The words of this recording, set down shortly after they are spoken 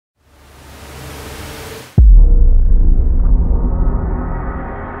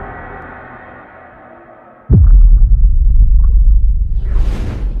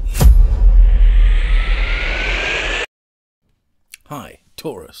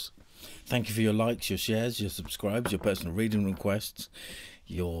Taurus, thank you for your likes, your shares, your subscribes, your personal reading requests,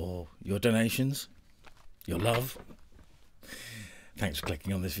 your donations, your love. Thanks for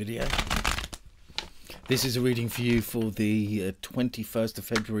clicking on this video. This is a reading for you for the 21st of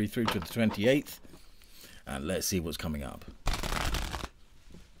February through to the 28th. And let's see what's coming up.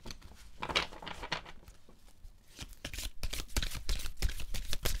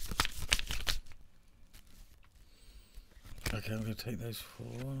 Okay, I'm going to take those four.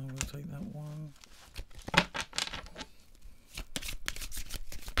 I'm going to take that one.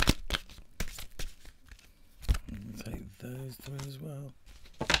 And take those three as well.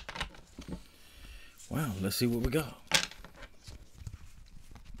 Wow, let's see what we got.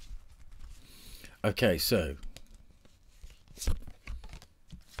 Okay, so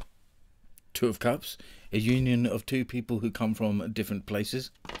Two of Cups, a union of two people who come from different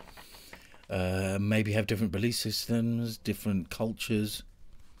places. Maybe have different belief systems, different cultures.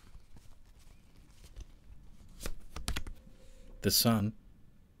 The Sun.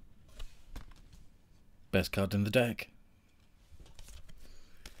 Best card in the deck.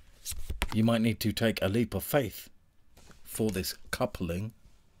 You might need to take a leap of faith for this coupling.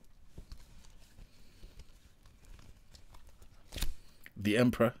 The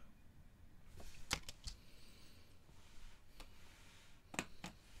Emperor.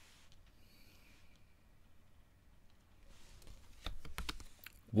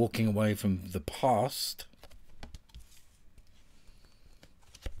 Walking away from the past.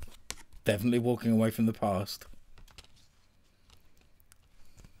 Definitely walking away from the past.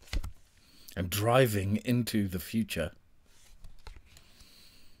 And driving into the future.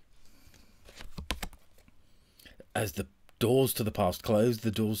 As the doors to the past close,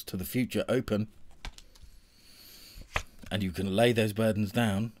 the doors to the future open. And you can lay those burdens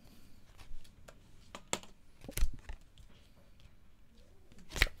down.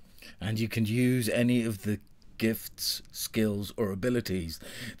 And you can use any of the gifts, skills or abilities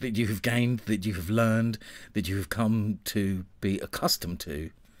that you have gained, that you have learned, that you have come to be accustomed to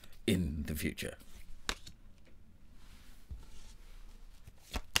in the future.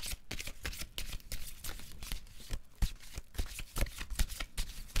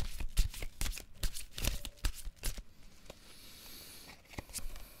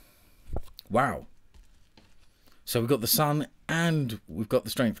 Wow. So we've got the Sun and we've got the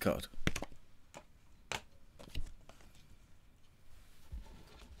Strength card.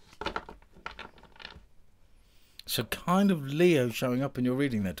 So kind of Leo showing up in your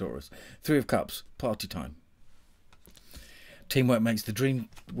reading there, Taurus. Three of Cups, party time. Teamwork makes the dream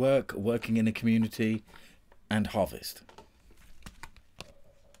work, working in a community, and harvest.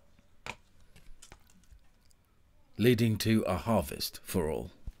 Leading to a harvest for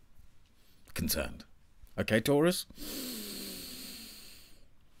all concerned. Okay, Taurus?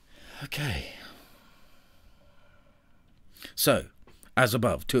 Okay. So, as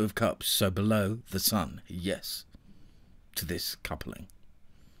above, Two of Cups, so below, the Sun. Yes. To this coupling.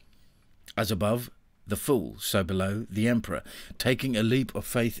 As above, the Fool, so below, the Emperor, taking a leap of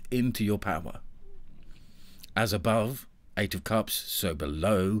faith into your power. As above, Eight of Cups, so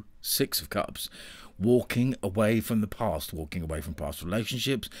below, Six of Cups, walking away from the past, walking away from past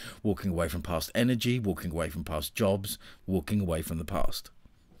relationships, walking away from past energy, walking away from past jobs, walking away from the past,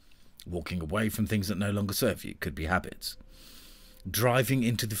 walking away from things that no longer serve you, could be habits. Driving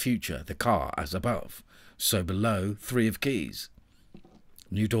into the future, the car, as above, so below, Three of Keys,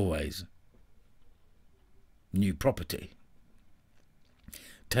 new doorways, new property.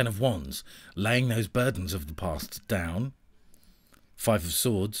 Ten of Wands, laying those burdens of the past down. Five of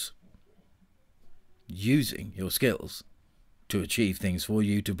Swords, using your skills to achieve things for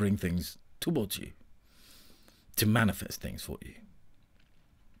you, to bring things towards you, to manifest things for you.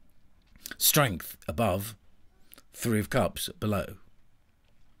 Strength above, Three of Cups below.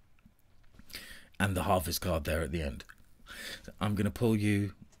 And the Harvest card there at the end. So I'm going to pull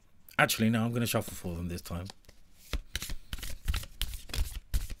you... Actually, no, I'm going to shuffle for them this time.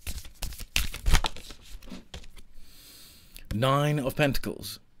 Nine of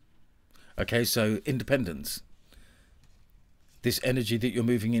Pentacles. Okay, so independence. This energy that you're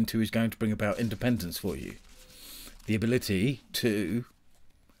moving into is going to bring about independence for you. The ability to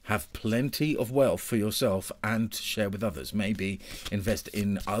have plenty of wealth for yourself and to share with others. Maybe invest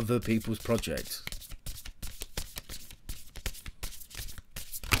in other people's projects.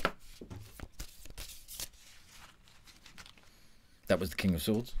 That was the King of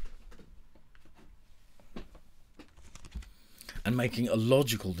Swords. And making a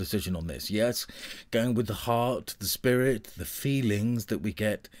logical decision on this. Yes, going with the heart, the spirit, the feelings that we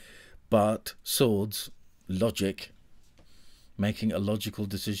get. But swords, logic, Making a logical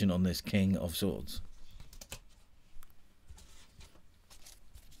decision on this King of Swords.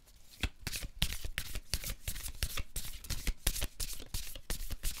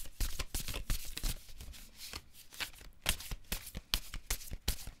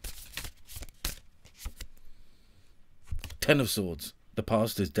 Ten of Swords. The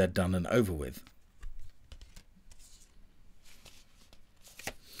past is dead, done and over with.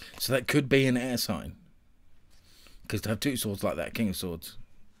 So that could be an air sign. Because to have 2 swords like that, King of Swords,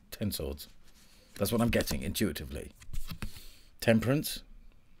 10 swords. That's what I'm getting intuitively. Temperance.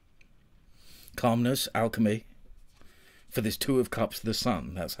 Calmness, alchemy. For this 2 of Cups, the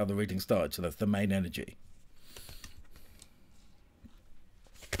Sun. That's how the reading started, so that's the main energy.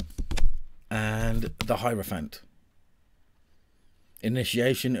 And the Hierophant.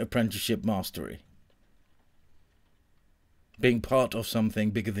 Initiation, apprenticeship, mastery. Being part of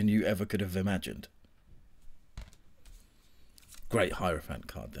something bigger than you ever could have imagined. Great Hierophant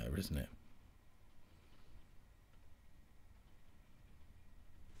card there, isn't it?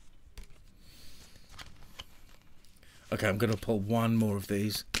 Okay, I'm going to pull one more of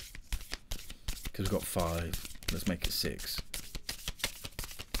these. Because we've got 5. Let's make it 6.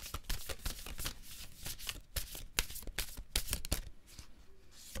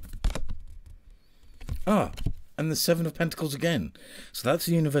 Ah, and the 7 of Pentacles again. So that's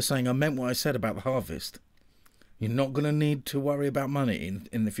the universe saying, I meant what I said about the harvest. You're not going to need to worry about money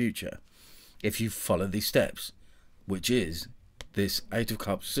in the future if you follow these steps, which is this 8 of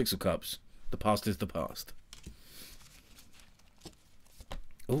Cups, 6 of Cups. The past is the past.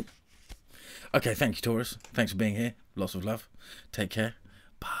 Oh, okay. Thank you, Taurus. Thanks for being here. Lots of love. Take care.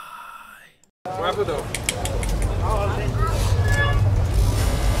 Bye. Rápido.